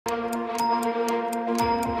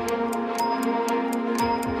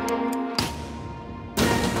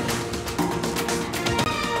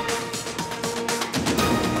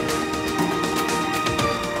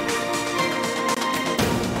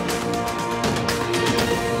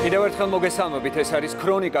კიდევ ერთხელ მოგესალმებით, ეს არის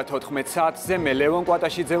ქრონიკა 14 საათზე, მე ლევონ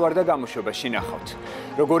კვატაშიძე ვარ და გამოშვებაში ნახავთ.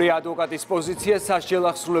 Როგორი ადვოკატის პოზიცია სასჯელ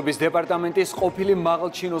აღსრულების დეპარტამენტის ყოფილი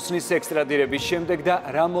მაღალჩინოსნის ექსტრადირების შემდეგ და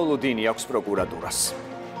რა მოლოდინი აქვს პროკურატურას.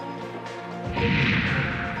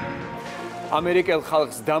 ამერიკელ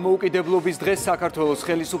ხალხს დამოუკიდებლობის დღეს საქართველოს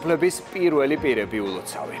ხელისუფლების პირველი პირები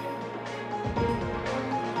ულოცავენ.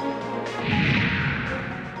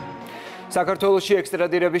 საქართველოში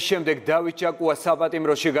ექსტრადირების შემდეგ დავით ჭაკუა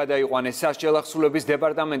საპატიმროში გადაიყვანეს სასჯელ აღსრულების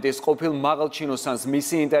დეპარტამენტის ყოფილ მაღალჩინოსანს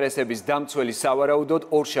მისი ინტერესების დამცველი სავარაუდოდ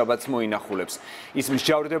ორშაბათს მოინახულებს. ის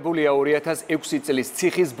მსჯავრდებულია 2006 წლის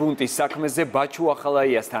ციხის ბუნტის საქმეზე ბაჩუ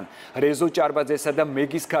ახალაიასთან, რეზო ჭარბაძესა და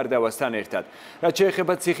მეგის ქარდავასთან ერთად. რაც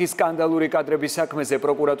შეეხება ციხის სკანდალური კადრების საქმეზე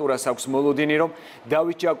პროკურატურას აქვს მოლოდინი, რომ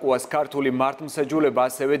დავით ჭაკუას ქართული მართლმსაჯულება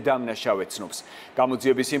ასევე დამნაშავედ ცნობს.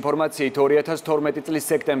 გამოძიების ინფორმაციით 2012 წლის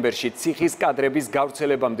სექტემბერში ციხის კადრების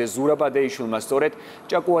გავრცელებამდე ზურაბადეიშვილმა სწორედ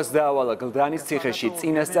ჭაკუას დაავალა გლდანის ციხეში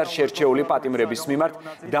წინასწარ შერჩეული პატიმრების მიმართ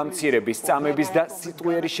დამცირების, წამების და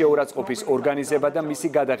სიტყვიერი შეურაცხყოფის ორგანიზება და მისი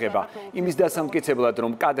გადაღება, იმის დასამტკიცებლად,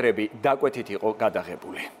 რომ კადრები დაკვეთით იყო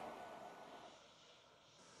გადაღებული.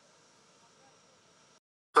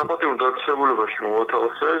 საპატიმრო დაწესებულებაში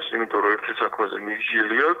მოათავსეს, იმიტომ რომ ერთი საქმეზე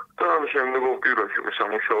მიგჟილი აქვს და ამ შემდეგ პირველში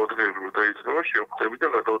სამუშაო დღეები რომ დაიწყება, შევხვდებით და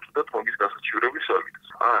გადავწყვეტეთ მაგის გასაჩივრების საკითხს.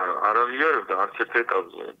 არ აღიარებდა არც ერთ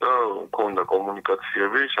ეტაპზე და მქონდა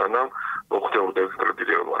კომუნიკაციები, სანამ მოხდებოდა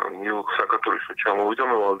ექსტრადირება. საქართველოს ჩამოვიდა,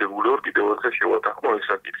 მე ვალდებული ვარ კიდევ ერთხელ შევათანხმო ეს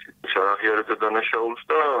საკითხი. არ აღიარებდა დანაშაულს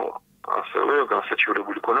და ასევე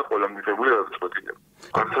გასაჩივრებული ქონა ყველა მიღებული გადაწყვეტილება.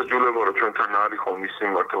 არცაჯულება რომ ჩვენთან არ იყო მის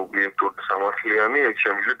მიმართ ობიექტური და სამართლიანი, ეგ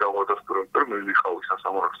შემიძლია დავადასტუროთ, რომ მე ვიხავი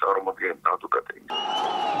სასამართლოს წარმომადგენელი ადვოკატი.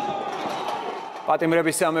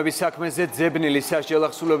 პატიმრების სამების საქმეზე ძებნილი სასჯელ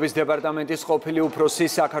აღსრულების დეპარტამენტის ყოფილი უფროსი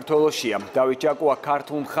საქართველოშია. დავით ჭაკუა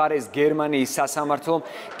ქართულ მხარეს გერმანიის სასამართლომ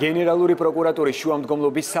გენერალური პროკურატურის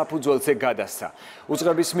შუამდგომლობის საფუძველზე გადასცა.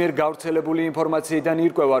 უწყების მიერ გავრცელებული ინფორმაციიდან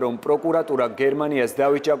ირკვევა, რომ პროკურატურა გერმანიას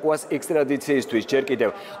დავით ჭაკუას ექსტრადიციისთვის ჯერ კიდევ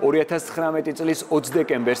 2019 წლის 20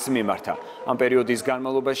 დეკემბერს მიმართა. ამ პერიოდის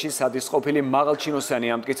განმავლობაში სადის ყოფილი მაღალჩინოსანი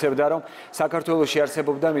ამტკიცებდა, რომ საქართველოში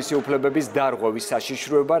არსებობდა მისი უფლებების დარღვევის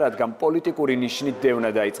საშიშროება, რადგან პოლიტიკური ნიშნით დევნა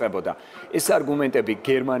დაიწყებოდა. ეს არგუმენტები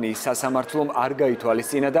გერმანიის სასამართლომ არ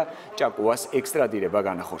გაითვალისწინა და ჭაკუას ექსტრადირება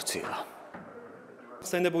განახორციელა.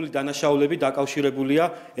 ხსენებული დანაშაულები დაკავშირებულია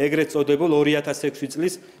ეგრეთ წოდებულ 2006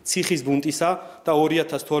 წლის ციხის ბუნტისა და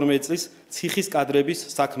 2012 წლის ციხის კადრების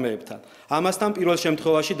საქმეებთან. ამასთან პირველ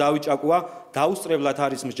შემთხვევაში დავით ჭაკუა დაუსწრებლად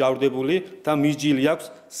არის მსჯავრდებული და მისჯილი აქვს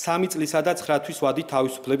 3 წლისა და 9 თვის ვადით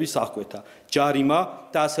თავისუფლების აღკვეთა, ჯარიმა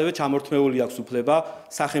და ასევე ჩამორთმეული აქვს უფლება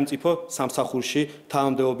სახელმწიფო სამსახურში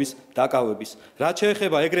თანამდებობის დაკავების. რაც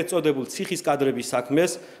შეეხება ეგრეთ წოდებულ ციხის კადრების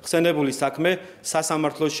საქმეს, ხსენებული საქმე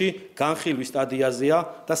სასამართლოში განხილვის სტადიაზეა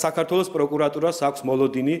და საქართველოს პროკურატურას აქვს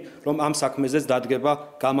მოლოდინი, რომ ამ საქმეზეც დადგება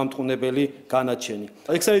გამამტყუნებელი განაჩენი.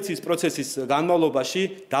 ექსტრადიციის პროცესის განმავლობაში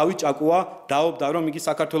დავით ჭაკუა დაობდა, რომ იგი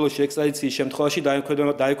საქართველოში ექსტრადიციის შემთხვევაში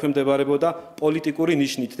დაექვემდებარებოდა პოლიტიკური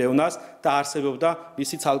ნიშნით დევნას და არსებობდა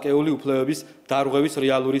მისი ცალკეული უფლებების დარღვევის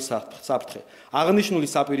რეალური საფრთხე. აღნიშნული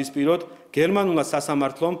საპირისპიროდ გერმანულმა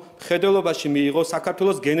სასამართლომ მხედველობაში მიიღო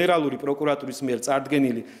საქართველოს გენერალური პროკურატურის მიერ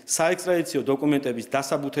წარდგენილი საექსტრადიციო დოკუმენტების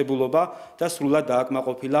დასაბუთებულობა და სრულად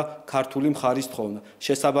დააკმაყოფილა ქართული მხარის თხოვნა.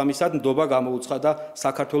 შესაბამისად, ნდობა გამოუცხადა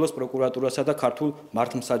საქართველოს პროკურატურასა და ქართულ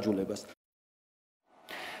მართლმსაჯულებას.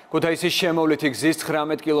 ქუთაისის შემოვლითი გზის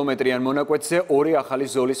 19 კილომეტრიან მონაკვეთზე ორი ახალი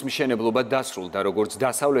ზოლის მშენებლობა დასრულდა, როგორც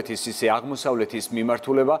დასავლეთის, ისე აღმოსავლეთის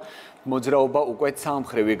მიმართულება მოძრაობა უკვე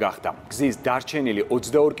ცალმხრივი გახდა. გზის დარჩენილი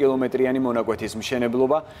 22 კილომეტრიანი მონაკვეთის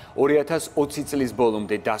მშენებლობა 2020 წლის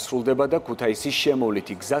ბოლომდე დასრულდება და ქუთაისის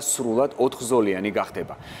შემოვლითი გზა სრულად 4 ზოლიანი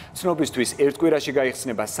გახდება. ცნობისთვის ერთ კვირაში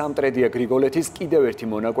გაიხსნება სამტრედია გრიგოლეთის კიდევ ერთი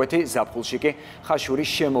მონაკვეთი, ზაფხულში კი ხაშურის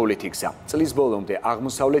შემოვლითი გზა. წლის ბოლომდე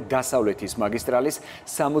აღმოსავლეთ-დასავლეთის მაგისტრალის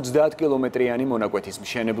 70 კილომეტრიანი მონაკვეთის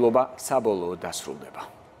მშენებლობა საბოლოოდ დასრულდება.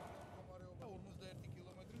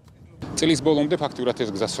 წლის ბოლომდე ფაქტიურად ეს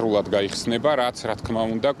გზა სრულად გაიხსნება, რაც რა თქმა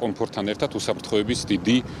უნდა კომფორტთან ერთად უსაფრთხოების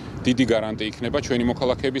დიდი გარანტი იქნება ჩვენი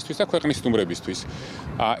მოქალაქეებისთვის და ქვეყნის სტუმრებისთვის.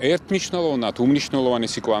 ერთმნიშვნელოვნად უმნიშვნელოვანი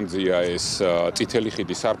სიკვანძია ეს წითელი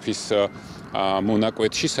ხიდის სარფის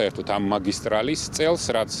მონაკვეთში საერთოდ ამ მაგისტრალის წელს,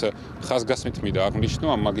 რაც ხაზგასმით მინდა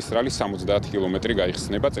აღნიშნო, ამ მაგისტრალის 70 კილომეტრი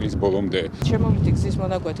გაიხსნება წლის ბოლომდე. შემოვლითი გზის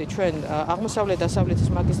მონაკვეთი ჩვენ აღმოსავლეთ-დასავლეთის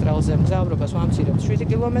მაგისტრალზე მგზავრობას ვამცირებთ 7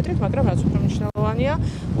 კილომეტრით, მაგრამ რაც უფრო მნიშვნელოვანია,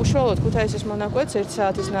 უშუალოდ ქუთაისის მონაკვეთს 1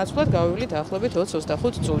 საათის ნაცვლად გავივლით ახლობით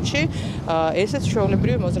 20-25 წუთში. ესეც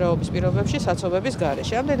ჩვეულებრივი მოძრაობა მოძრაობის პირობებში საცობების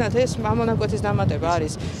გარეშე. ამდენად ეს მონაკვეთის დამატება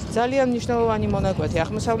არის ძალიან მნიშვნელოვანი მონაკვეთი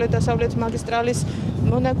აღმოსავლეთ-დასავლეთ მაგისტრალის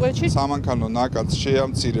მონაკვეთში. სამანქანო ნაკადს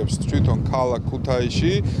შეამცირებს თვითონ ქალაქ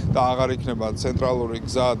ქუთაისში და აღარ იქნება ცენტრალური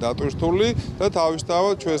გზა დატვირთული და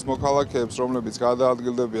თავისთავად ჩვენს მოქალაქეებს, რომლებიც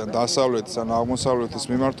გადაადგილდებიან დასავლეთის ან აღმოსავლეთის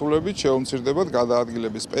მიმართულებით, შეუმცირდებათ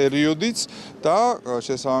გადაადგილების პერიოდიც და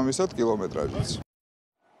შესაბამისად კილომეტრაჟიც.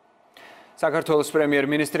 საქართველოს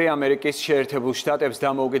პრემიერ-მინისტრი ამერიკის შეერთებულ შტატებს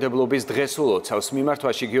დამოუკიდებლობის დღეს ულოცავს.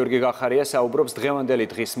 მიმართვაში გიორგი გახარია საუბრობს დღევანდელი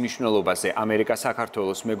დღის მნიშვნელობაზე,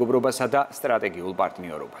 ამერიკა-საქართველოს მეგობრობასა და სტრატეგიულ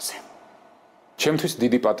პარტნიორობაზე. ჩემთვის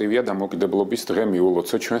დიდი პატივია დამოუკიდებლობის დღე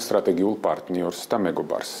მიულოცო ჩვენ სტრატეგიულ პარტნიორს და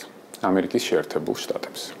მეგობარს, ამერიკის შეერთებულ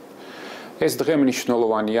შტატებს. ეს დღე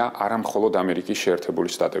მნიშვნელოვანია არა მხოლოდ ამერიკის შეერთებული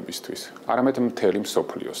შტატებისთვის, არამედ მთელი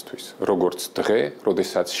მსოფლიოსთვის, როგორც დღე,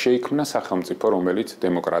 როდესაც შეიქმნა სახელმწიფო, რომელიც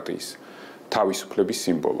დემოკრატიის, თავისუფლების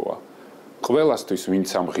სიმბოლოა. ყველასთვის, ვინც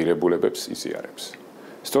ამ ღირებულებებს იზიარებს.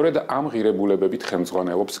 სწორედ ამ ღირებულებებით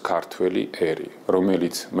ხელმძღვანელობს ქართველი ერი,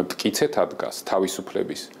 რომელიც მტკიცედ ადგას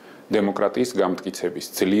თავისუფლების, დემოკრატიის გამტკიცების,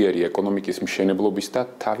 ძლიერი ეკონომიკის მშენებლობის და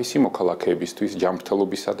თავისი მოქალაქეებისთვის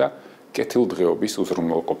ჯანმრთელობისა და კეთილდღეობის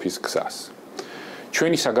უზრუნველყოფის გზას.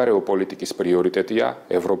 ჩვენი საგარეო პოლიტიკის პრიორიტეტია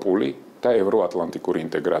ევროპული და ევროატლანტიკური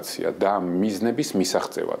ინტეგრაცია და ამ მიზნების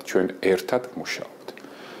მისაღწევად ჩვენ ერთად მუშაობთ.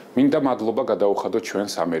 მინდა მადლობა გადაუხადოთ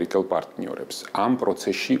ჩვენს ამერიკელ პარტნიორებს ამ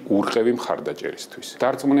პროცესში ურყევი მხარდაჭერისთვის.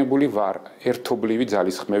 დარწმუნებული ვარ, ერთობლივი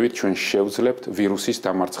ძალისხმევით ჩვენ შევძლებთ ვირუსის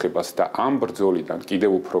დამარცხებას და ამ ბრძოლიდან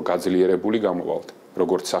კიდევ უფრო გაძლიერებული გამოვალთ,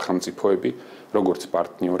 როგორც სახელმწიფოები, როგორც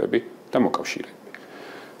პარტნიორები და მოკავშირეები.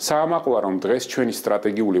 საამაყოა, რომ დღეს ჩვენი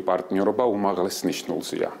სტრატეგიული პარტნიორობა უმაღლეს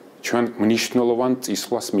ნიშნულზეა. ჩვენ მნიშვნელოვან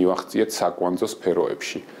წისვლას მივახციეთ საკვანძო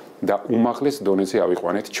სფეროებში და უმაღლეს დონეზე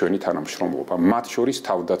ავიყვანეთ ჩვენი თანამშრომლობა, მათ შორის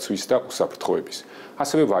თავდაცვის და უსაფრთხოების,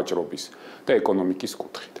 ასევე ვაჭრობის და ეკონომიკის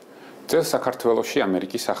კუთხით. წელს საქართველოში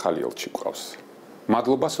ამერიკის ახალი ელჩი გვყავს.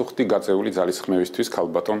 მადლობას ვუხდი გაწეული ძალისხმევისთვის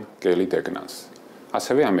ქალბატონ კელი დეგნანს,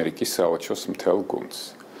 ასევე ამერიკის საელჩოს მთელ გუნდს.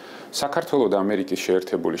 საქართველო და ამერიკის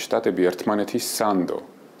შეერთებული შტატები ერთმანეთის სანდო,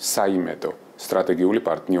 საიმედო, სტრატეგიული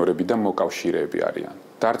პარტნიორები და მოკავშირეები არიან.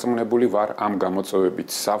 დარწმუნებული ვარ, ამ გამოწვევებით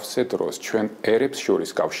სავსე დროს ჩვენ ერებს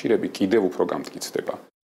შორის კავშირები კიდევ უფრო გამტკიცდება.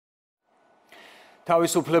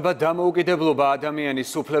 თავისუფლება, დამოუკიდებლობა,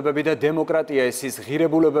 ადამიანის უფლებები და დემოკრატია ეს ის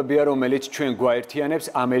ღირებულებებია, რომელიც ჩვენ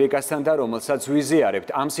გვაერთიანებს ამერიკასთან და რომელსაც ვიზიარებთ.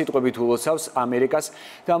 ამ სიტყვებით ულოცავს ამერიკას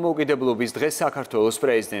დამოუკიდებლობის დღეს საქართველოს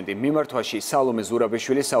პრეზიდენტი. მიმართვაში სალომე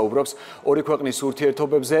ზურაბიშვილი საუბრობს ორი ქვეყნის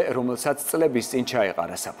ურთიერთობებზე, რომელსაც წლების წინ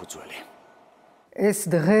ჩაეყარა საფუძველი. ეს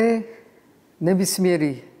დღე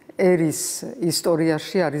ნებისმიერი ერის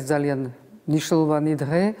ისტორიაში არის ძალიან მნიშვნელოვანი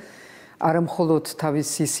დღე. არა მხოლოდ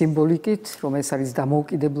თავისი სიმბოლიკით, რომ ეს არის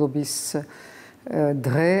დამოუკიდებლობის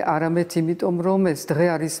დღე, არამედ იმიტომ, რომ ეს დღე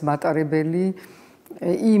არის მატარებელი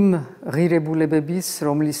იმ ღირებულებების,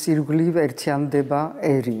 რომლის ირგვლივ ერთიანდება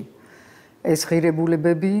ერი. ეს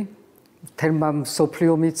ღირებულებები თერმა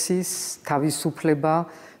მსოფლიო მიცის, თავისუფლება,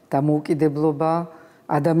 დამოუკიდებლობა,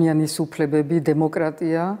 ადამიანის უფლებები,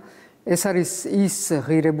 დემოკრატია. ეს არის ის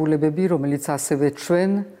ღირებულებები, რომელიც ასევე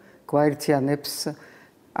ჩვენ გვაერთიანებს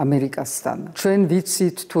ამერიკასთან. ჩვენ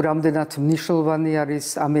ვიცით თუ რამდენად მნიშვნელოვანი არის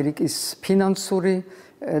ამერიკის ფინანსური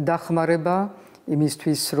დახმარება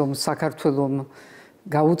იმისთვის, რომ საქართველომ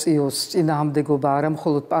გაუწიოს წინააღმდეგობა არა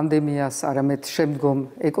მხოლოდ პანდემიას, არამედ შემდგომ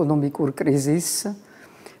ეკონომიკურ კრიზისს.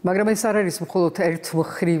 მაგრამ ეს არ არის მხოლოდ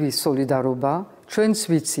ერთმხრივი სოლიდარობა. ჩვენც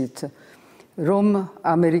ვიცით, რომ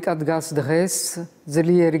ამერიკა დგას დღეს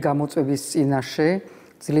ძლიერი გამოწვევის წინაშე,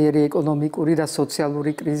 ძლიერი ეკონომიკური და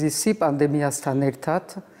სოციალური კრიზისი პანდემიასთან ერთად.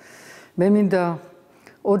 მე მინდა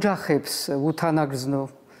ოჯახებს უთანაგრძნო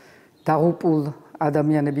დაღუპულ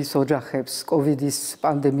ადამიანების ოჯახებს კოვიდის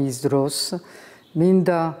პანდემიის დროს.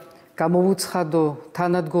 მინდა გამოვუცხადო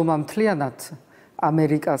თანადგომა მთლიანად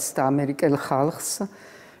ამერიკას და ამერიკელ ხალხს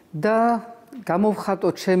და გამოვხატო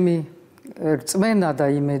ჩემი რწმენა და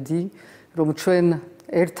იმედი, რომ ჩვენ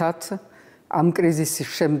ერთად ამ კრიზისის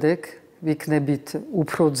შემდეგ ვიქნებით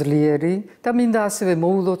უფრო ძლიერი და მინდა ასევე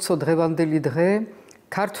მოულოცო დღევანდელი დღე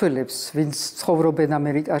ქართველებს, ვინც ცხოვრობენ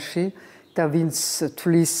ამერიკაში და ვინც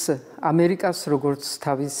თვლის ამერიკას როგორც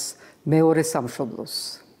თავის მეორე სამშობლოს.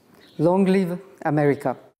 Long live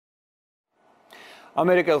America!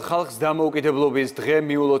 ამერიკელ ხალხს დამოუკიდებლობის დღე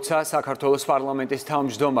მიულოცა საქართველოს პარლამენტის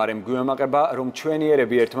თავმჯდომარემ. გვემაყება, რომ ჩვენი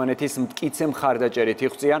ერები ერთმანეთის მტკიცე მხარდაჭერით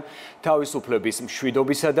იღვწიან თავისუფლების,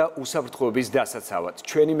 მშვიდობისა და უსაფრთხოების დასაცავად.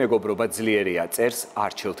 ჩვენი მეგობრობა ძლიერია, წერს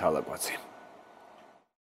არჩილ თალაკვაძე.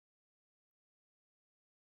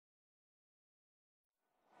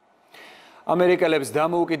 ამერიკელებს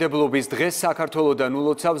დამოუკიდებლობის დღეს საქართველოდან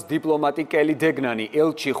ულოცავს დიპლომატი კელი დეგნანი,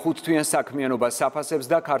 ელჩი 5 თვიან საქმიანობას აფასებს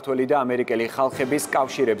და ქართველი და ამერიკელი ხალხების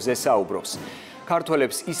კავშირებზე საუბრობს.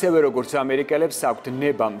 ქართველებს ისევე როგორც ამერიკელებს აქვთ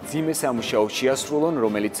ნება მძიმე სამუშაო შეასრულონ,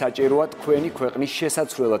 რომელიც საჭიროა თქვენი ქვეყნის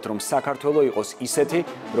შესაცვლელად, რომ საქართველო იყოს ისეთი,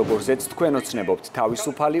 როგორზეც თქვენ ოცნებობთ,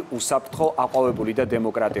 თავისუფალი, უსაფრთხო, აყვავებული და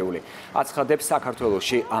დემოკრატიული. აცხადებს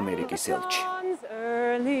საქართველოში ამერიკის ელჩი.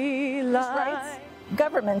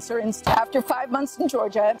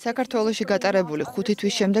 საქართველოში გატარებული 5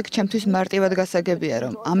 თვის შემდეგ ჩემთვის მარტივად გასაგებია,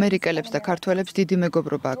 რომ ამერიკელებს და ქართველებს დიდი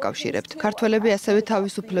მეგობრობა აკავშირებთ. ქართველები ასევე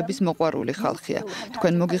თავისუფლების მოყვარული ხალხია.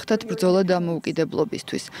 თქვენ მოგიხდათ ბრძოლა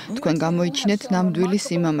დამოუკიდებლობისთვის. თქვენ გამოიჩინეთ ნამდვილი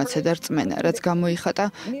სიმამაცე და რწმენა, რაც გამოიხატა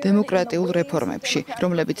დემოკრატიულ რეფორმებში,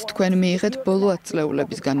 რომლებიც თქვენ მიიღეთ ბოლო 10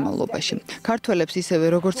 წლეულების განმავლობაში. ქართველებს ისევე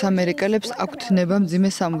როგორც ამერიკელებს აქვთ ნება მძიმე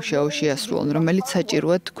სამუშაო შეასრულონ, რომელიც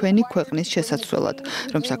საჭიროა თქვენი ქვეყნის შესაცვლელად.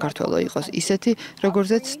 რომ საქართველო იყოს ისეთი,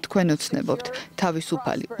 როგორზეც თქვენ ოცნებობთ,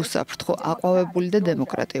 თავისუფალი, უსაფრთხო, აყვავებული და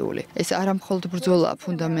დემოკრატიული. ეს არა მხოლოდ ბრძოლაა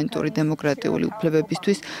ფუნდამენტური დემოკრატიული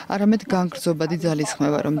უფლებებისთვის, არამედ განგრძობადი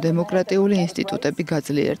ძალისხმევა, რომ დემოკრატიული ინსტიტუტები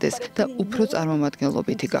გაძლიერდეს და უფრო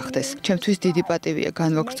წარმომადგენლობითი გახდეს. ჩემთვის დიდი პატივია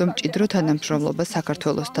განვაგრძო მჭიდრო თანამშრომლობა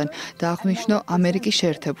საქართველოსთან და აღვნიშნო ამერიკის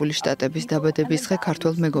შეერთებული შტატების დაბადებისდღე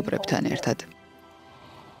ქართველ მეგობრებთან ერთად.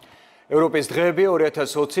 ევროპის დღეები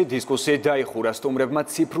 2020 დისკუსიით დაიხურა, სტუმრებმა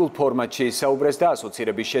ციფრულ ფორმატში ისაუბრეს და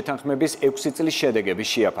ასოცირების შეთანხმების 6 წლის შედეგები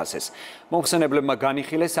შეაფასეს. მომხსენებლებმა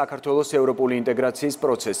განიხილეს საქართველოს ევროპული ინტეგრაციის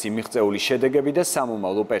პროცესი, მიღწეული შედეგები და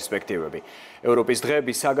სამომავლო პერსპექტივები. ევროპის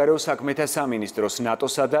დღეები საგარეო საქმეთა სამინისტროს,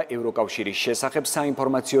 ნატოსა და ევროკავშირის შესახებ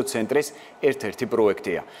საინფორმაციო ცენტრის ერთ-ერთი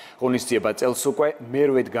პროექტია. ღონისძიება წელს უკვე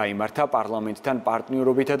მერვედ გაიმართა პარლამენტთან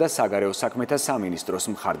პარტნიორობითა და საგარეო საქმეთა სამინისტროს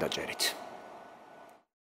მხარდაჭერით.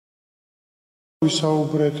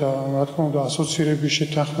 ვისაუბრეთ, რა თქმა უნდა, ასოცირების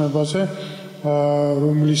შეთანხმებაზე,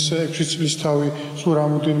 რომლის 6 წლის თავი სულ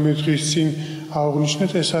რამოდენიმე დღის წინ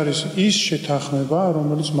აღნიშნეთ. ეს არის ის შეთანხმება,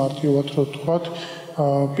 რომელიც მარტივად რო ვთქვათ,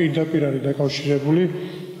 პირდაპირ არის დაკავშირებული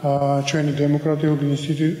ჩვენი დემოკრატიული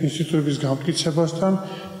ინსტიტუტების გამტკიცებასთან,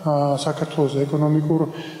 საქართველოს ეკონომიკურ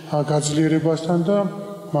გაძლიერებასთან და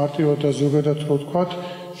მარტივად და ზოგადად რო ვთქვათ,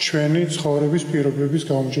 ჩვენი ცხოვრების პირობების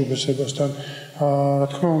გაუმჯობესებასთან. რა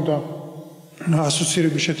თქმა უნდა,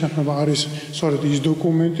 ასოცირების შეთანხმება არის სწორედ ის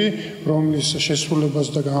დოკუმენტი, რომლის შესრულებას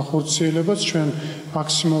და განხორციელებას ჩვენ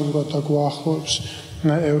მაქსიმალურად დაგვაახლოებს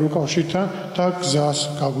ევროკავშირთან და გზას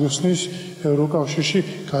გაგვიხსნის ევროკავშირში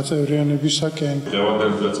გაწევრიანებისაკენ.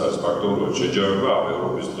 დღევანდელსაც არის ფაქტობრივად შეჯამება ამ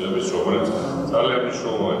ევროპის დღეების, რომელიც ძალიან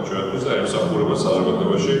მნიშვნელოვანი ჩვენთვის და ემსახურება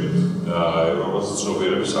საზოგადოებაში ევროპას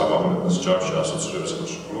ცნობიერების ამაღლებას. ჯამში ასოცირების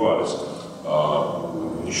ხელშეკრულება არის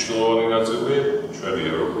მნიშვნელოვანი ნაწილი ჩვენი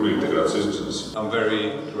ევროპული ინტეგრაციის გზის.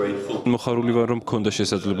 მოხარული ვარ, რომ მქონდა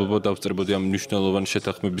შესაძლებლობა დავსწრებოდი ამ მნიშვნელოვანი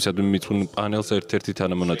შეთანხმებისადმი მიწვენ პანელს ერთ-ერთი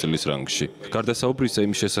თანამონაწილის რანგში. გარდა საუბრისა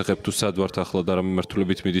იმის შესახებ, თუ სად ვართ ახლა და რა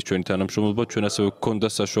მიმართულებით მიდის ჩვენი თანამშრომლობა, ჩვენ ასევე გქონდა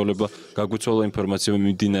საშუალება გაგვიცვალა ინფორმაცია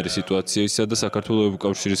მიმდინარე სიტუაციისა და საქართველოს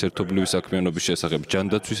ევროკავშირის ერთობლივი საქმიანობის შესახებ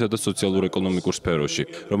ჯანდაცვისა და სოციალურ-ეკონომიკურ სფეროში,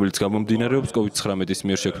 რომელიც გამომდინარეობს COVID-19-ის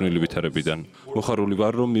მიერ შექმნილი ვითარებიდან. მოხარული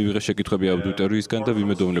ვარ, რომ მივიღე შეკითხვები აუდიტორიისგან და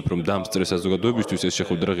ვიმედოვნებ, რომ დამსწრე საზოგადოებისთვის ეს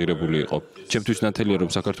შეხვედრა ღირებული იყო. ჩემთვის ნათელია, რომ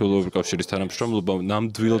საქართველოს ევროკავშირის თანამშრომლობა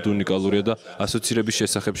ნამდვილად უნიკალურია და ასოცირების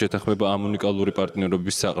შესახებ შეთანხმება ამ უნიკალური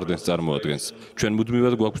პარტნიორობის საყრდენს წარმოადგენს. ჩვენ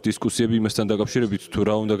მუდმივად გვაქვს დისკუსიები იმასთან დაკავშირებით, თუ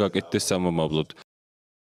რა უნდა გაკეთდეს სამომავლოდ.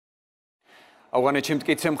 ავღანეთში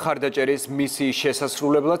მტკიცე მხარდაჭერის მისიის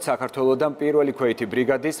შესასრულებლად საქართველოდან პირველი ქვეითი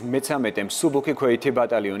ბრიგადის მე-13 მსუბუქი ქვეითი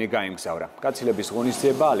ბატალიონი გაემგზავრა. გაცილების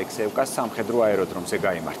ღონისძიება ალექსეევკას სამხედრო აეროდრომზე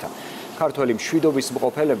გაიმართა. ქართველი მშვიდობის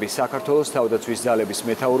მყოფელები საქართველოს თავდაცვის ძალების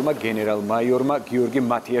მეთაურმა გენერალ-მაიორმა გიორგი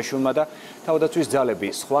მათიაშვილმა და თავდაცვის ძალები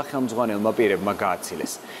სხვა ხელმძღვანელმა პირებმა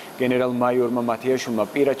გააცილეს. გენერალ-მაიორმა მათიაშვილმა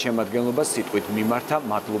პირად შემადგენლობას სიტყვით მიმართა,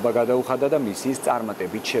 მადლობა გადაუხადა და მისიის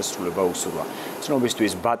წარმატებით შესრულება უსურვა.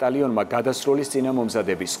 ცნობისთვის ბატალიონმა გადასროლის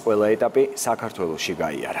წინამომზადების ყველა ეტაპი საქართველოში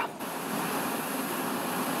გაიარა.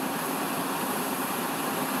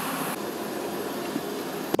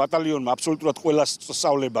 ბატალიონმა აბსოლუტურად ყველა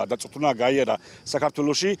სწავლება და წვრთნა გაიარა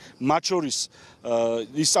საქართველოში, მათ შორის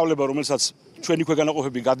ის სწავლება, რომელსაც ჩვენი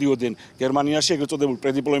ქვეყანაყოფები გადიოდნენ გერმანიაში, ეგრეთ წოდებულ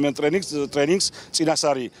predeployment trainings,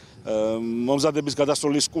 წინასარი მომზადების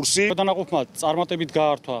გადასროლის კურსი. ქვეყანაყოფმა წარმატებით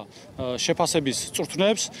გაართვა შეფასების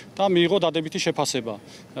წვრთნებს და მიიღო დადებითი შეფასება.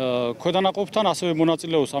 ქვეყანაყოფთან ასევე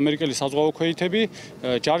მონაწილეობს ამერიკელი საზღვაო ქვეითები,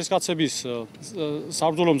 ჯარისკაცების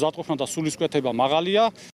საბრძოლო მზადყოფნა და სულისკვეთება მაღალია.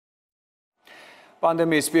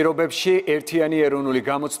 Pandemიის პირობებში ერთიანი ეროვნული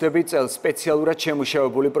გამოცდები წელს სპეციალურად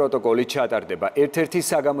შემუშავებული პროტოკოლი ჩატარდება. ერთ-ერთი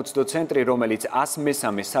საგამოცდო ცენტრი, რომელიც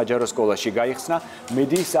 103 საჯარო სკოლაში გაიხსნა,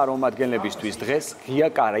 მედიის წარმომადგენლებისთვის დღეს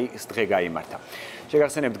ღია კარის დღე გაიმართა.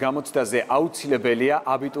 შეგახსენებთ, გამოცდაზე აუცილებელია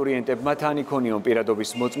აბიტურიენტებმა თან იქონიონ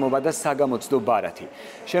პირადობის მოწმობა და საგამოცდო ბარათი.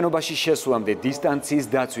 შენობაში შესვლამდე დისტანციის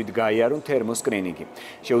დაცვით გაიარონ თერმოსკრინინგი.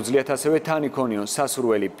 შეუძლიათ ასევე თან იქონიონ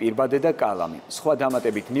სასურველი პირბადე და კალამი. სხვა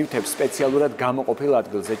დამატებით ნივთებს სპეციალურად გამოყოფილ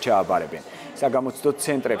ადგილზე ჩააბარებენ. საგამოცდო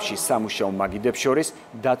ცენტრებში სამუშაო მაგიდებს შორის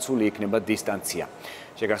დაცული იქნება დისტანცია.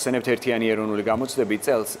 შეგახსენებთ, ერთიანი ეროვნული გამოცდები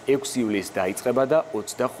წელს 6 ივლისს დაიწყება და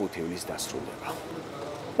 25 ივლისს დასრულდება.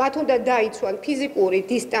 მათ უნდა დაიცვან ფიზიკური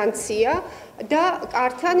დისტანცია და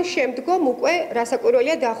კართან შემდგომ უკვე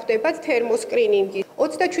რასაკვირველია დახვდებათ თერმოსკრინინგი.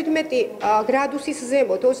 37 გრადუსის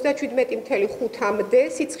ზემოთ 37.5-მდე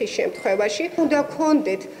სიცხის შემთხვევაში უნდა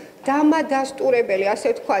გქონდეთ დამადასტურებელი, ასე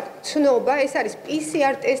ვთქვათ, ცნობა, ეს არის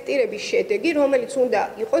PCR ტესტირების შედეგი, რომელიც უნდა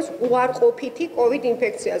იყოს უარყოფითი COVID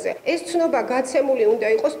ინფექციაზე. ეს ცნობა გაცემული უნდა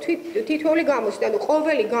იყოს თითოეული გამოცდა, ანუ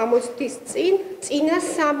ყოველი გამოცდის წინა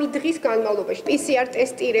 3 დღის განმავლობაში. PCR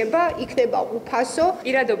ტესტირება იქნება უფასო.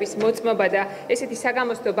 პირადობის მოწმობა და ესეთი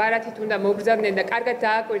საგამოცდო ბარათით უნდა მოგზავნեն და კარგად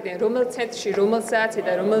დააკვირდნენ, რომელ ცენტრში, რომელ საათზე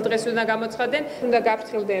და რომელ დღეს უნდა გამოცხადდნენ. უნდა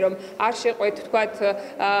გაფრთხილდნენ, რომ არ შეყვეთ, ვთქვათ,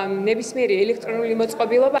 ნებისმიერი ელექტრონული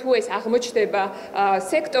მოწყობილობა. ეს აღმოჩნდება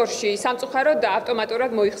სექტორში, სამწუხაროდ და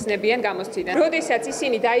ავტომატურად მოიხსნებიან გამოცდიდან. როდესაც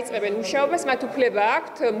ისინი დაიწყებენ მუშაობას, მათ უფლება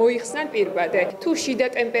აქვთ მოიხსნან პირბადე. თუ შიდა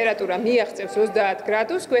ტემპერატურა მიაღწევს 30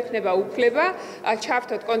 გრადუსს, გვექნება უფლება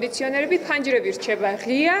ჩავრთოთ კონდიციონერები, ფანჯრები რჩება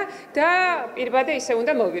ღია და პირბადე ისე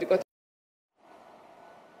უნდა მოვირგოთ.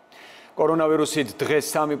 კორონავირუსით დღეს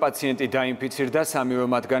 3 პაციენტი დაინფიცირდა, 3-ვე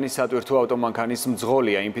მათგანი სატვირთო ავტომანქანის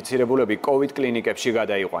მძღოლია. ინფიცირებულები COVID კლინიკებში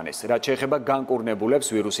გადაიყვანეს. რაც შეეხება განკურნებულებს,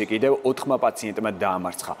 ვირუსი კიდევ 4 პაციენტმა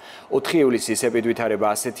დაამარცხა. 4 ივლისის ეპიდვითარება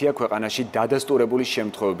ასეთია, ქვეყანაში დადასტურებული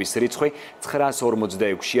შემთხვევების რიცხვი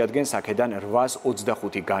 946 შეადგენს, აქედან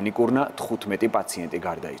 825 განიკურნა, 15 პაციენტი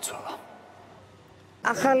გარდაიცვალა.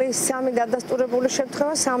 ახალი 3 დადასტურებული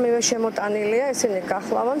შემთხვევა, 3-ვე შემოტანილია, ესენი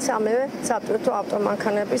გახლავენ 3-ვე სატვირთო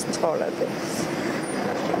ავტომანქანების მძღოლები.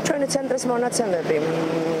 ჩვენი ცენტრის მონაცემები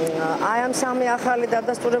აი ამ 3 ახალი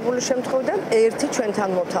დადასტურებული შემთხვევიდან ერთი ჩვენთან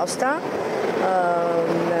მოთავსდა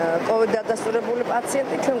COVID დადასტურებული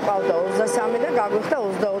პაციენტი, ჩვენ ყავდა 23 და გაგვიხდა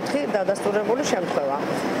 24 დადასტურებული შემთხვევა.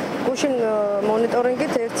 გუშინ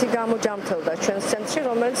მონიტორინგით ერთი გამოჯამთელდა ჩვენს ცენტრში,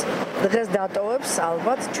 რომელიც დღეს დატოვებს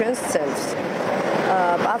ალბათ ჩვენს ცენტრს.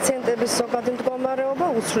 პაციენტების ზოგადი მდგომარეობა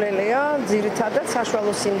უცვლელია, ძირითადად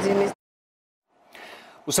საშუალო სიმძიმის.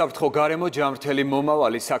 უსაფრთხო გარემო ჯანმრთელი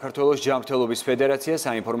მომავალი საქართველოს ჯანმრთელობის ფედერაცია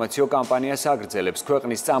საინფორმაციო კამპანიას აგრძელებს.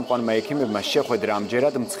 ქვეყნის წამყვანმა ექიმებმა შეხვედრა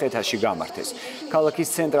ამჯერად მცხეთაში გამართეს. ქალაქის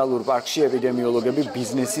ცენტრალურ პარკში ეპიდემიოლოგები,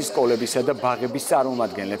 ბიზნესის, სკოლებისა და ბაღების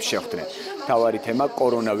წარმომადგენლებს შეხვდნენ. მთავარი თემა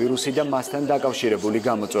კორონავირუსი და მასთან დაკავშირებული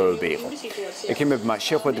გამოწვევები იყო. ექიმებმა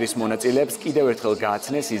შეხვედრის მონაწილეებს კიდევ ერთხელ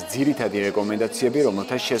გააცნეს ის ძირითადი რეკომენდაციები,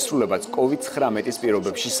 რომელთა შესრულებაც COVID-19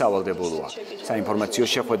 პირობებში სავალდებულოა. საინფორმაციო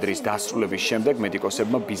შეხვედრის დასრულების შემდეგ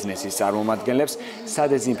მედიკოსებმა ბიზნესის წარმომადგენლებს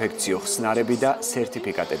სადეზინფექციო ხსნარები და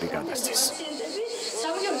სერტიფიკატები გადასცეს.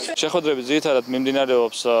 შეხვედრები ძირითადად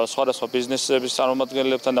მიმდინარეობს სხვადასხვა ბიზნესების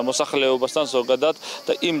წარმომადგენლებთან და მოსახლეობასთან ზოგადად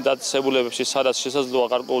და იმ დაწესებულებებში, სადაც შესაძლოა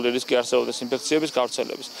გარკვეული რისკი არსებობდეს ინფექციების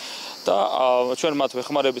გავრცელების. და ჩვენ მათ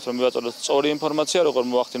ვეხმარებით, რომ მივაწოდოთ სწორი ინფორმაცია, როგორ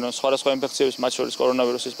მოახდინონ სხვადასხვა ინფექციების, მათ შორის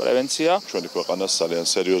კორონავირუსის პრევენცია. ჩვენი ქვეყანას ძალიან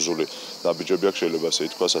სერიოზული ნაბიჯები აქვს, შეიძლება ასე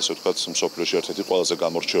ითქვას, მსოფლიოში ერთ-ერთი ყველაზე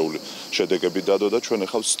გამორჩეული შედეგები დადო და ჩვენ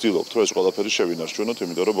ახლა ვცდილობთ, რომ ეს ყველაფერი შევინარჩუნოთ,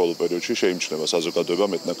 იმიტომ რომ ბოლო პერიოდში შეიმჩნევა საზოგადოება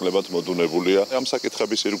მეტნაკლებად მოდუნებულია. ამ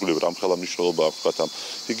საკითხების ირგვლივ რამხელა მნიშვნელობა აქვს ვთქვათ ამ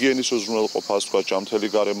ჰიგიენის უზრუნველყოფას, ვთქვათ ჯანმრთელი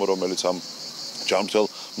გარემო, რომელიც ამ ჯანმრთელ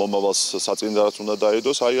მომავალს საწინდარად უნდა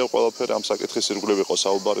დაედოს, აი ამ ყველაფერი ამ საკითხის ირგვლივ იყო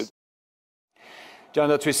საუბარი.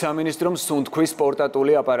 ჯანდაცვის სამინისტრომ სუნთქვის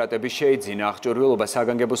პორტატული აპარატები შეიძინა. აღჭურვილობა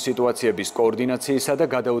საგანგებო სიტუაციების კოორდინაციისა და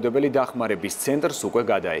გადაუდებელი დახმარების ცენტრს უკვე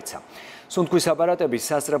გადაეცა. სუნთქვის აპარატები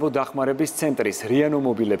სასწრაფო დახმარების ცენტრის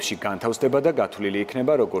რეანიმობილებში განთავსდება და გათვლილი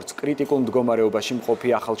იქნება როგორც კრიტიკულ მდგომარეობაში მყოფი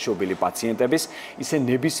ახალშობილი პაციენტების, ისე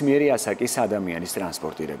ნებისმიერი ასაკის ადამიანის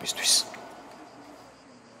ტრანსპორტირებისთვის.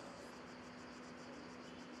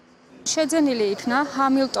 შეძენილი იქნა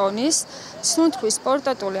ჰამილტონის სუნთქვის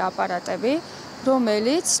პორტატული აპარატები,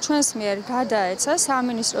 რომელიც ჩვენს მიერ გადაეცა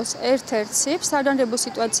სამინისტროს ერთ-ერთ ციფრ საგანგებო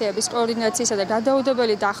სიტუაციების კოორდინაციისა და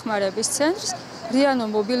გადაუდებელი დახმარების ცენტრს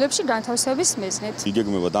რეანიმობილებში განთავსების მიზნით.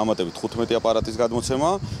 იგეგმება დამატებით 15 აპარატის გადმოცემა.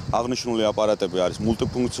 აღნიშნული აპარატები არის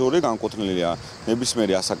მულტიფუნქციური, განკუთვნილია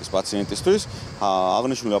ნებისმიერი ასაკის პაციენტისთვის.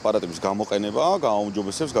 აღნიშნული აპარატების გამოყენება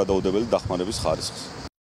გააუმჯობესებს გადაუდებელი დახმარების ხარისხს.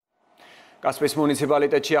 კასპიის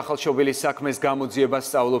მუნიციპალიტეტში ახალშობილის საქმეს გამოძიებას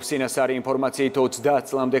სწავლობს წინასწარი ინფორმაციით 30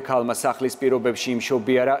 წლამდე ქალმა სახლის პირობებში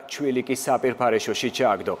იმშობიარა, ჩვილი კი საპირფარეშოში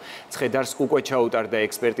ჩააგდო. ცხედარს უკვე ჩაუტარდა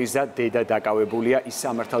ექსპერტიზა, დედა დაკავებულია, ის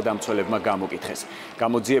სამართალდამცველებმა გამოკითხეს.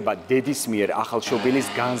 გამოძიება დედის მიერ ახალშობილის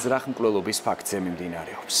განზრახ მკვლელობის ფაქტზე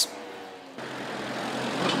მიმდინარეობს.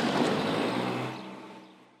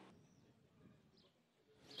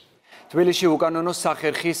 თბილისში უკანონო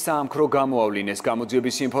სახერხი საამქრო გამოავლინეს.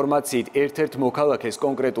 გამოძიების ინფორმაციით ერთ-ერთ მოქალაქეს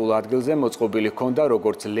კონკრეტულ ადგილზე მოწყობილი ჰქონდა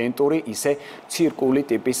როგორც ლენტური, ისე ცირკული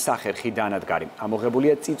ტიპის სახერხი დანადგარი.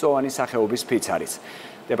 ამოღებულია წიწოვანი სახეობის ფიცარიც.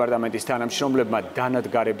 დეპარტამენტის თანამშრომლებმა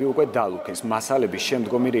დანადგარები უკვე დაალუქეს. მასალების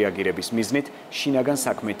შემდგომი რეაგირების მიზნით შინაგან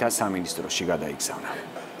საქმეთა სამინისტროში გადაიგზავნა.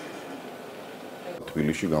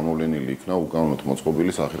 თბილისში გამოვლენილი იქნა უკანონოდ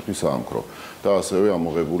მოწყობილი სახერხი საამქრო და ასევე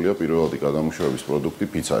ამოღებულია პირველადი გადამუშავების პროდუქტი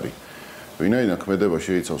ფიცარი. ვინაიდან ქმედება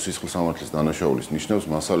შეიცავს სისხლის სამართლის დანაშაულის ნიშნებს,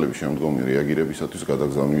 მასალების შემდგომი რეაგირებისათვის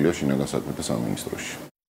გადაგზავნილია შინაგან საქმეთა სამინისტროში.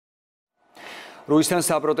 რუისთან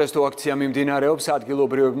საპროტესტო აქცია მიმდინარეობს.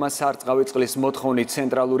 ადგილობრივებმა სარწყავი წყლის მოთხოვნით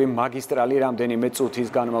ცენტრალური მაგისტრალი რამდენიმე წუთის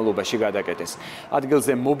განმავლობაში გადაკეტეს.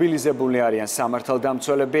 ადგილზე მობილიზებული არიან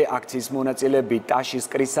სამართალდამცველები, აქციის მონაწილეები ტაშის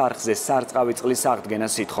კრის არხზე სარწყავი წყლის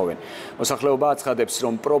აღდგენას ითხოვენ. მოსახლეობა აცხადებს,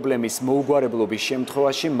 რომ პრობლემის მოუგვარებლობის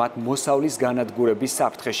შემთხვევაში მათ მოსავლის განადგურების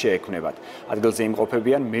საფრთხე შეექმნებათ. ადგილზე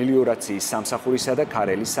იმყოფებიან მელიორაციის სამსახურისა და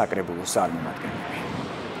ქარელის საკრებულოს წარმომადგენლები.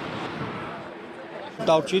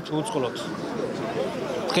 დავჭით უწყლოთ.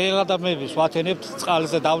 დღეღადამების ვათენებთ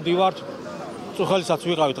წყალზე დავდივართ. წუხელისაც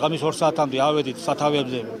ვიყავით ღამის 2 საათამდე ავედით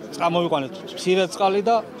სათავეებზე. წამოვიყვანეთ მცირე წყალი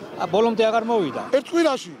და ბოლომდე აღარ მოვიდა. ერთ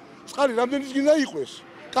კვირაში წყალი რამდენის გინდა იყვეს.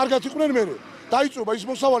 კარგად იყვნენ მერე. დაიწובה ის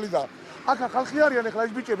მოსავალი და აქა ხალხი არიან ახლა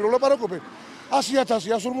ის ბიჭები რომ ლაპარაკობენ 100,000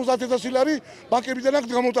 150,000 ლარი ბანკებიდან აქვს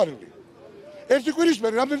გამოტარილი. ერთი კვირის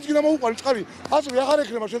მერე რამდენის გინდა მოუყვანეთ წყალი. აწვი აღარ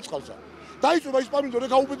ექნება შენ წყალსა. დაიწובה ის პამინდორე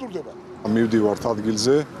გაუბედურდება. მივდივართ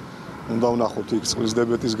ადგილზე. უნდა ვნახოთ იქ წყლის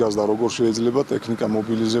დებეტის გაზდა როგორ შეიძლება, ტექნიკა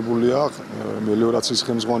მობილიზებულია, მელიორაციის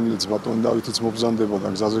ხელმძღვანელიც ბატონი დავითიც მობრძანდება და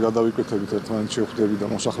გზაზე გადავიკვეთებით, ერთმანეთს შევხვდებით და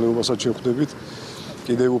მოსახლეობასაც შევხვდებით.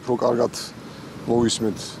 კიდევ უფრო კარგად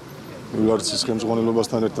მოვისმენთ მელიორაციის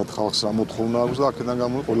ხელმძღვანელობასთან ერთად ხალხს ამოთხოვნა აქვს და აქედან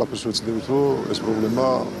გამომდინარე ყველაფერს ვეცდებით, რომ ეს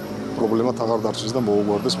პრობლემად აღარ დარჩეს და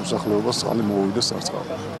მოუგვარდეს მოსახლეობას, წყალი მოუვიდეს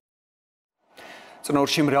სარწყავი.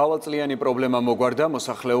 წნორში მრავალწლიანი პრობლემა მოგვარდა,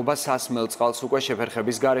 მოსახლეობა სასმელ წყალს უკვე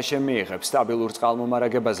შეფერხების გარეშე მიიღებს. სტაბილურ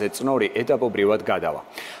წყალმომარაგებაზე წნორი ეტაპობრივად გადავა.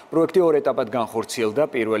 პროექტი 2 ეტაპად განხორციელდა.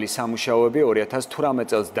 პირველი სამუშაოები 2018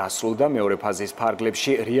 წელს დასრულდა. მეორე ფაზის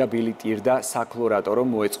ფარგლებში რეაბილიტირდა საკლორატორო,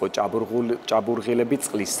 მოეწყო ჭაბურღილები,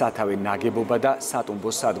 წყლის სათავე ნაგებობა და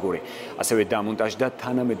სატუმბო სადგური. ასევე დამონტაჟდა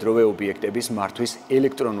თანამედროვე ობიექტების მართვის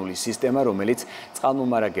ელექტრონული სისტემა, რომელიც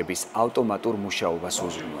წყალმომარაგების ავტომატურ მუშაობას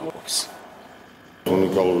უზრუნველყოფს.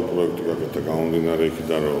 უნიკალური პროექტი გაკეთდა გამომდინარე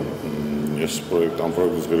იქიდან, რომ ეს ამ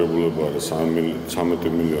პროექტის ღირებულება არის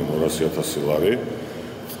 13,200,000 ლარი.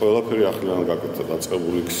 ყველაფერი ახლიდან გაკეთდა,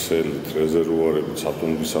 დაწყებული ქსელით, რეზერვუარებით,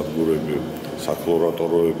 სატუმბის სადგურები,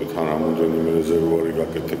 საკლორატოროები, თან რამოდენიმე რეზერვუარი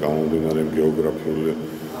გაკეთდა გამომდინარე გეოგრაფიული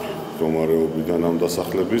მდგომარეობიდან ამ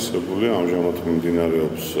დასახლებისებული. ამჟამად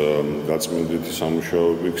მიმდინარეობს გაწმენდითი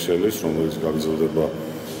სამუშაოები ქსელის, რომელიც გაგრძელდება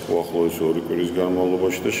უახლოესი 2 კვირის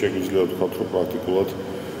განმავლობაში და შეგვიძლია ვთქვათ, რომ პრაქტიკულად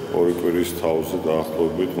 2 კვირის თავზე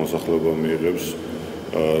დაახლოებით მოსახლეობა მიიღებს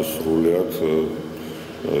სრულიად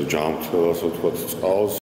ჯანმრთელ, ასე ვთქვათ,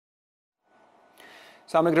 წყალს.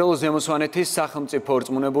 სამეგრელო ზემოსვანეთის სახელმწიფო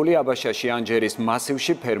რწმუნებული აბაშაში ანჯერის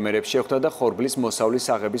მასივში ფერმერებს შეხვდა და ხორბლის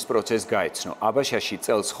მოსავლის აღების პროცესს გაეცნო. აბაშაში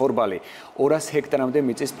წელს ხორბალი 200 ჰექტარამდე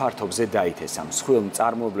მიწის ფართობზე დაითესა. მსხვილ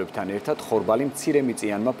მწარმოებლებთან ერთად ხორბალი მცირე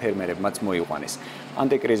მიწიანმა ფერმერებმაც მოიყვანეს.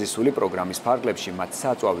 ანტიკრიზისული პროგრამის ფარგლებში მათ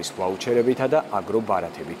საწვავის ვაუჩერებითა და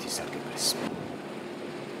აგრობარათებით ისარგებლეს.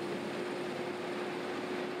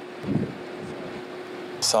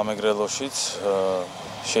 სამეგრელოშიც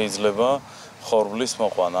შეიძლება ხორბლის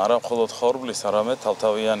მოყვანა, არა მხოლოდ ხორბლის, არამედ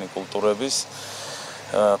თავთავიანი კულტურების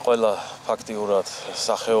ყველა ფაქტიურად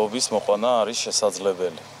სახეობის მოყვანა არის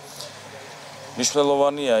შესაძლებელი.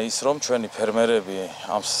 მნიშვნელოვანია ის, რომ ჩვენი ფერმერები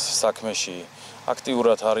ამ საქმეში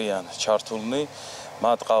აქტიურად არიან ჩართულნი,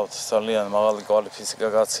 მათ ყავთ ძალიან მაღალი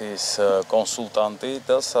კვალიფიკაციის კონსულტანტი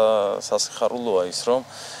და სასიხარულოა ის, რომ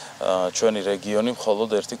ჩვენი რეგიონი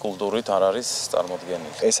მხოლოდ ერთი კულტურით არ არის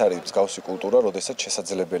წარმოდგენილი. ეს არის მსგავსი კულტურა, როდესაც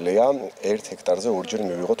შესაძლებელია 1 ჰექტარზე ორჯერ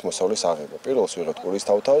მივიღოთ მოსავლის აღება. პირველს ვიღებთ კვირის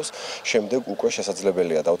თავთავს, შემდეგ უკვე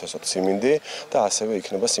შესაძლებელია დავთესოთ სიმინდი და ასევე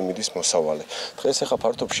იქნება სიმინდის მოსავალი. დღეს ახლა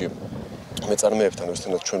ფართობში მეწარმეებთან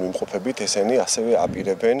ერთად ჩვენ ვიმყოფებით, ესენი ასევე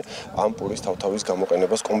აპირებენ ამ პურის თავთავის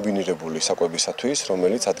გამოყენებას კომბინირებული საკვებისათვის,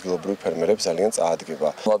 რომელიც ადგილობრივ ფერმერებს ძალიან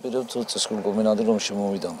წაადგება. ვაპირებთ წისქვილ კომბინატი რომ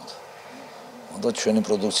შემოვიდანოთ. უნდა ჩვენი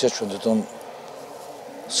პროდუქცია ჩვენ თვითონ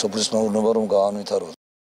სოფლის მეურნეობა რომ გაანვითაროთ.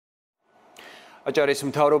 აჭარის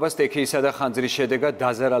მთავრობა სტექიისა და ხანძრის შედეგად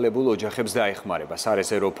დაზარალებულ ოჯახებს დაეხმარება.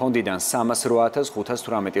 სარეზერვო ფონდიდან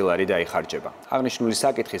 308,518 ლარი დაიხარჯება. აღნიშნული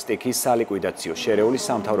საკითხი სტექიის სალიკვიდაციო შერეული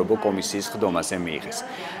სამთავრობო კომისიის ხდომაზე მიიღეს.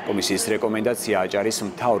 კომისიის რეკომენდაცია აჭარის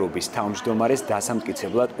მთავრობის თავმჯდომარეს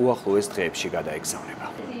დასამტკიცებლად უახლოეს დღეებში გადაეგზავნება.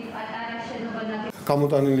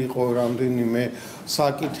 გამოტანილი იყო რამდენიმე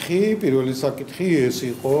საკითხი. პირველი საკითხი ეს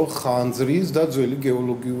იყო ხანძრის და ძველი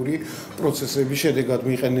გეოლოგიური პროცესების შედეგად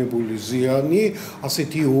მიყენებული ზიანი.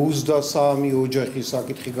 ასეთი 23 ოჯახის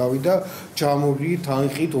საკითხი გავიდა ჯამური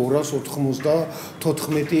თანხით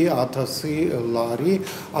 294,000 ლარი.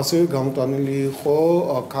 ასევე გამოტანილი იყო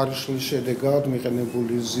ქარიშხლის შედეგად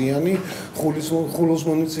მიყენებული ზიანი. ხულოს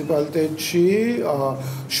მუნიციპალიტეტში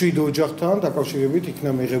 7 ოჯახთან დაკავშირებით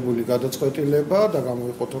იქნა მიღებული გადაწყვეტილება და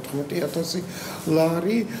გამოიყო 14,000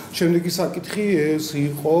 ლარი. შემდეგი საკითხი ეს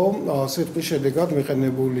იყო სიტყვის შედეგად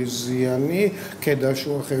მიყენებული ზიანი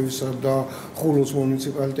ქედაშუახევისა და ხულოს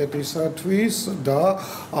მუნიციპალიტეტისათვის და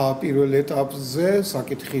პირველ ეტაპზე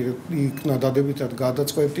საკითხი იქნა დადებითად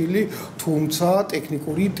გადაწყვეტილი, თუმცა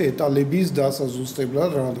ტექნიკური დეტალების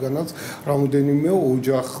დასაზუსტებლად, რადგანაც რამოდენიმე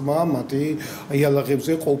ოჯახმა მათი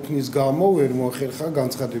იალაღებზე ყოფნის გამო ვერ მოახერხა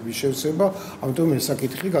განცხადების შევსება, ამიტომ ეს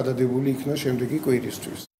საკითხი გადადებული იქნა შემდეგი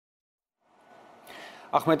კვირისთვის.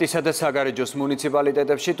 ახმეტისა და საგარეჯოს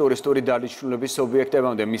მუნიციპალიტეტებში ტურისტული დანიშნულების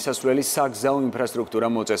ობიექტებამდე მისასვლელი საგზაო ინფრასტრუქტურა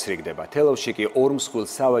მოწესრიგდება. თელავში კი ორ მსხვილ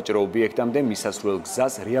სავაჭრო ობიექტამდე მისასვლელ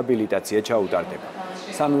გზას რეაბილიტაცია ჩაუტარდება.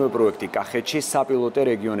 სამივე პროექტი კახეთში საპილოტე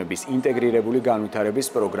რეგიონების ინტეგრირებული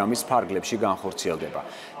განვითარების პროგრამის ფარგლებში განხორციელდება.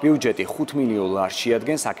 ბიუჯეტი 5 მილიონ ლარს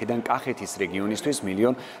შეადგენს, აქედან კახეთის რეგიონისთვის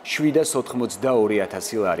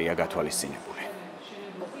 1,782,000 ლარია გათვალისწინებული.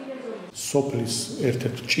 სოფლის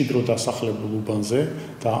ერთ-ერთ მჭიდრო დასახლებულ უბანზე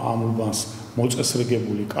და ამ უბანს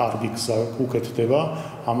მოწესრიგებული კარგი გზა უკეთდება.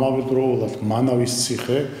 ამავდროულად მანავის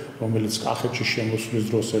ციხე, რომელიც კახეთში შემოსვლის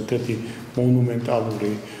დროს ერთ-ერთი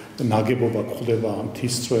მონუმენტალური ნაგებობა გვხდება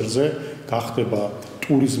მთის წვერზე, გახდება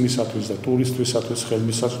ტურიზმისათვის და ტურისტებისათვის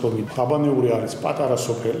ხელმისაწვდომი. დაბანეული არის პატარა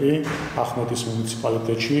სოფელი ახმეტის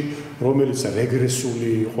მუნიციპალიტეტში, რომელიც რეგრესული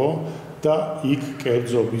იყო და იქ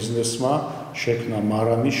კერძო ბიზნესმა შექმნა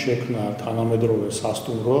მარანი, შექმნა თანამედროვე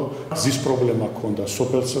სასტუმრო. გზის პრობლემა ჰქონდა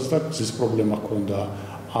სოფელსაც და გზის პრობლემა ჰქონდა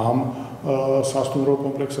ამ სასტუმრო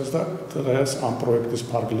კომპლექსს და დღეს ამ პროექტის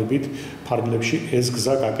ფარგლებში ეს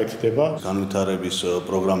გზა გაკეთდება. განვითარების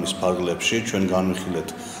პროგრამის ფარგლებში ჩვენ განვიხილეთ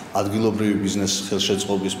ადგილობრივი ბიზნეს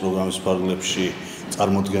ხელშეწყობის პროგრამის ფარგლებში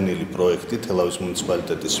წარმოდგენილი პროექტი თელავის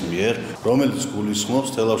მუნიციპალიტეტის მიერ, რომელიც გულისხმობს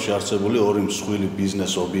თელავში არსებული ორი მსხვილი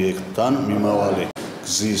ბიზნეს ობიექტთან მიმავალი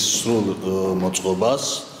გზის სრულ მოწყობას,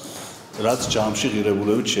 რაც ჯამში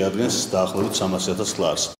ღირებულებით შეადგენს დაახლოებით 300,000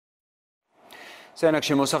 ლარს.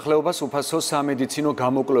 სენაკში მოსახლეობას უფასო სამედიცინო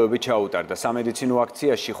გამოკვლევები ჩაუტარდა. სამედიცინო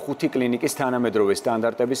აქციაში 5 კლინიკის თანამედროვე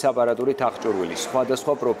სტანდარტების აპარატურით აღჭურვილი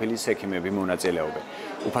სხვადასხვა პროფილის ექიმები მონაწილეობენ.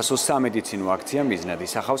 უფასო სამედიცინო აქცია მიზნად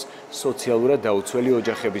ისახავს სოციალურად დაუცველი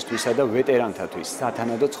ოჯახებისთვისა და ვეტერანთათვის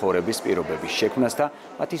სათანადო ცხოვრების პირობების შექმნას და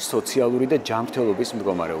მათი სოციალური და ჯანმრთელობის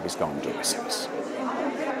მდგომარეობის გაუმჯობესებას.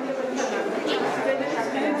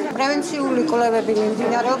 პრევენციული კვლევები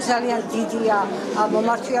მიმდინარეობს, ძალიან დიდია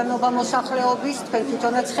მომართვიანობა მოსახლეობის, თქვენ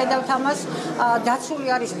თვითონაც ხედავთ ამას. დაცული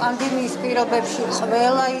არის პანდემიის პირობებში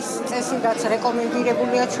ყველა ის წესი, რაც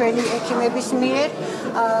რეკომენდირებულია ჩვენი ექიმების მიერ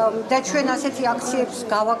და ჩვენ ასეთი აქციებს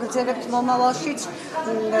გავაგრძელებთ მომავალშიც.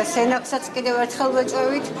 სენაკსაც კიდევ ერთხელ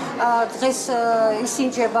ვეწევით. დღეს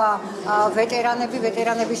ისინჯება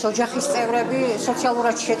ვეტერანების ოჯახის წევრები,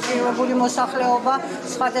 სოციალურად შეწირვებული მოსახლეობა,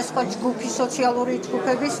 სხვადასხვა ჯგუფის სოციალური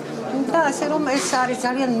ჯგუფების და ასე რომ ეს არის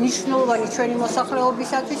ძალიან მნიშვნელოვანი ჩვენი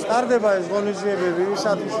მოსახლეობისათვის. ტარდება ეს ღონისძიებები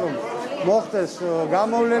ისათვის, რომ მოხდეს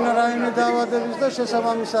გამოვლენა რაიმე დაავადების და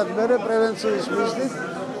შესაბამისად მერე პრევენციის მიზნით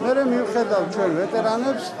მერე მივხედავ ჩვენ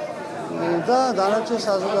ვეტერანებს და დანარჩენ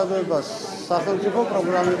საზოგადოებას სახელმწიფო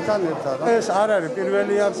პროგრამებთან ერთად. ეს არ არის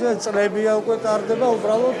პირველი აქცია, წლებია უკვე ტარდება,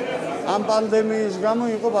 უბრალოდ ამ პანდემიის გამო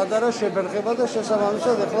იყო პატარა შეფერხება და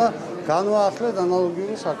შესაბამისად ახლა განვაახლეთ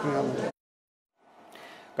ანალოგიური საქმიანობა.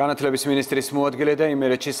 განათლების მინისტრის მოადგილე და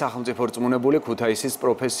იმერეთში სახელმწიფო რწმუნებული ქუთაისის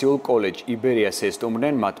პროფესიულ კოლეჯ იბერიას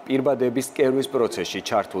ესტუმრნენ მათ პირბადების კერვის პროცესში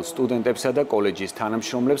ჩართულ სტუდენტებსა და კოლეჯის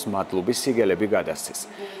თანამშრომლებს მადლობის სიგელები გადასცეს.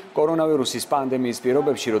 კორონავირუსის პანდემიის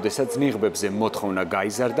პირობებში, როდესაც ნიღბებზე მოთხოვნა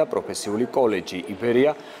გაიზარდა, პროფესიული კოლეჯი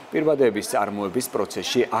იბერია პირბადების წარმოების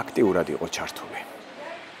პროცესში აქტიურად იყო ჩართული.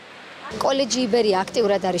 კოლეჯი იბერია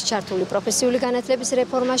აქტიურად არის ჩართული პროფესიული განათლების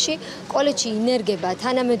რეფორმაში. კოლეჯში ინერგება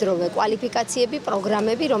თანამედროვე კვალიფიკაციები,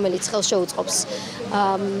 პროგრამები, რომელიც ხელშეუწყობს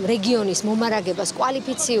რეგიონის მომარაგებას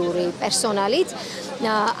კვალიფიციური პერსონალით.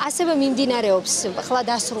 ასევე მიმდინარეობს ხლა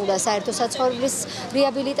დასრულდა საერთო საცხოვრებლის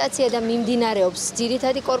რეაბილიტაცია და მიმდინარეობს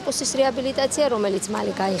ძირითადი კორპუსის რეაბილიტაცია, რომელიც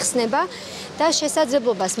მალე გაიხსნება და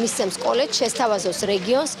შესაძლებლობას მისცემს კოლეჯს შესთავაზოს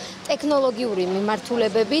რეგიონს ტექნოლოგიური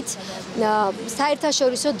მიმართულებებით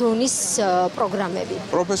საერთაშორისო დონის პროგრამები.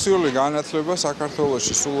 პროფესიული განათლება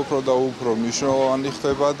საქართველოში სულ უფრო და უფრო მნიშვნელოვანი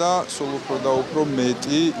ხდება და სულ უფრო და უფრო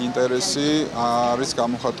მეტი ინტერესი არის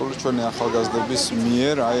გამოხატული ჩვენი ახალგაზრდების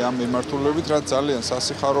მიერ აი ამ მიმართულებით, რაც ძალიან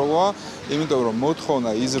სასიხარულოა, იმიტომ რომ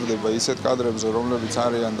მოთხოვნა იზრდება ისეთ კადრებზე, რომლებიც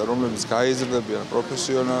არიან და რომლებიც გაიზრდებიან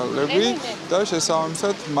პროფესიონალები და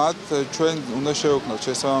შესაბამისად მათ ჩვენ უნდა შევქმნათ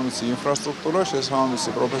შესაბამისი ინფრასტრუქტურა, შესაბამისი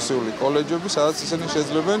პროფესიული კოლეჯები, სადაც ისინი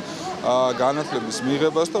შეძლებენ განათლების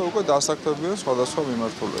მიღებას და უკვე დასაქმებიან სხვადასხვა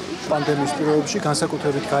მიმართულებით. პანდემიის პირობებში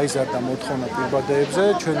განსაკუთრებით გაიზარდა მოთხოვნა პირბადეებზე.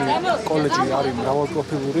 ჩვენი კოლეჯი არის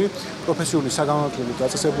მრავალპროფილური, პროფესიული საგანმანათლებლო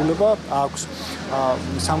დაწესებულება აქვს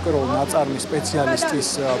სამკერვალო ნაწარმი სპეციალისტის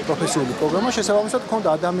პროფესიული პროგრამა. შესაბამისად, ჰქონდა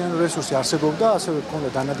ადამიანური რესურსი არსებობდა, ასევე ჰქონდა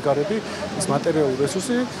დანადგარები, ის მატერიალური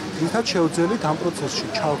რესურსი, რითაც შეუძლიათ ამ პროცესში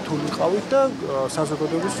ჩართულიყავით და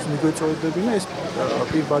საზოგადოების მიგვეწოდებინა ეს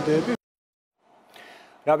პირბადეები.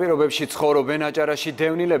 რა პირობებში ცხოვრობენ აჭარაში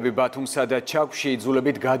დევნილები ბათუმსა და ჩაქვში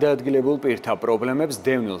იძულებით გადაადგილებულ პირთა პრობლემებს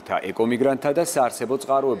დევნილთა, ეკომიგრანტთა და საარსებო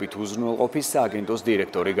წყაროებით უზრუნველყოფის სააგენტოს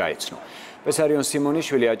დირექტორი გაეცნო. პესარიონ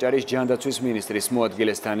სიმონიშვილი აჭარის ჯანდაცვის მინისტრის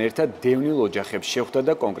მოადგილესთან ერთად დევნილ ოჯახებს შეხვდა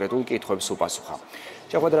და კონკრეტულ კითხვებს უპასუხა.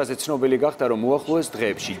 შეხვედრაზე ცნობილი გახდა, რომ უახლოეს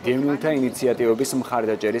დღეებში დევნილთა ინიციატივების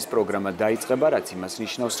მხარდაჭერის პროგრამა დაიწყება, რაც იმას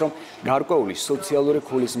ნიშნავს, რომ გარკვეული სოციალური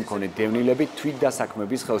ქულის მქონე დევნილები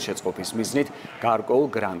თვითდასაქმების ხელშეწყობის მიზნით გარკვეულ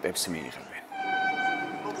გრანტებს მიიღებენ.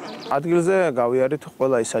 ადგილზე გავიარეთ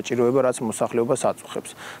ყველა ის საჭიროება, რაც მოსახლეობას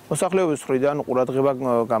აწუხებს. მოსახლეობის მხრიდან ყურადღება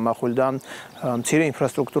გამახვილდა მცირე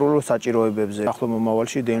ინფრასტრუქტურულ საჭიროებებზე. ახლო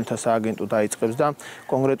მომავალში დევნილთა სააგენტო დაიწყებს და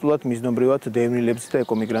კონკრეტულად მიზნობრივად დევნილებზე და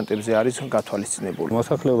ეკომიგრანტებზე არის გათვალისწინებული.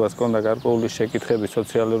 მოსახლეობას ჰქონდა გარკვეული შეკითხვები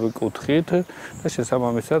სოციალური კუთხით და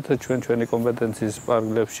შესაბამისად ჩვენი კომპეტენციის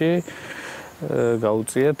პარალელებში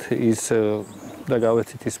გაუწიეთ ის და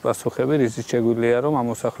გავეცით ის პასუხები, რითიც შეგვიძლია რომ ამ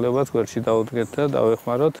მოსახლეობას გვერდში დავუდგეთ და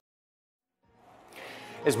დავეხმაროთ.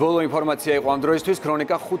 ეს ბოლო ინფორმაცია იყო ამ დროისთვის,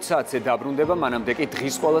 ქრონიკა 5 საათზე დაბრუნდება, მანამდე კი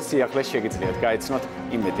დღის ყველა სიახლეს შეგიძლიათ გაეცნოთ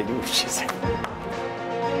იმედი ნიუზზე.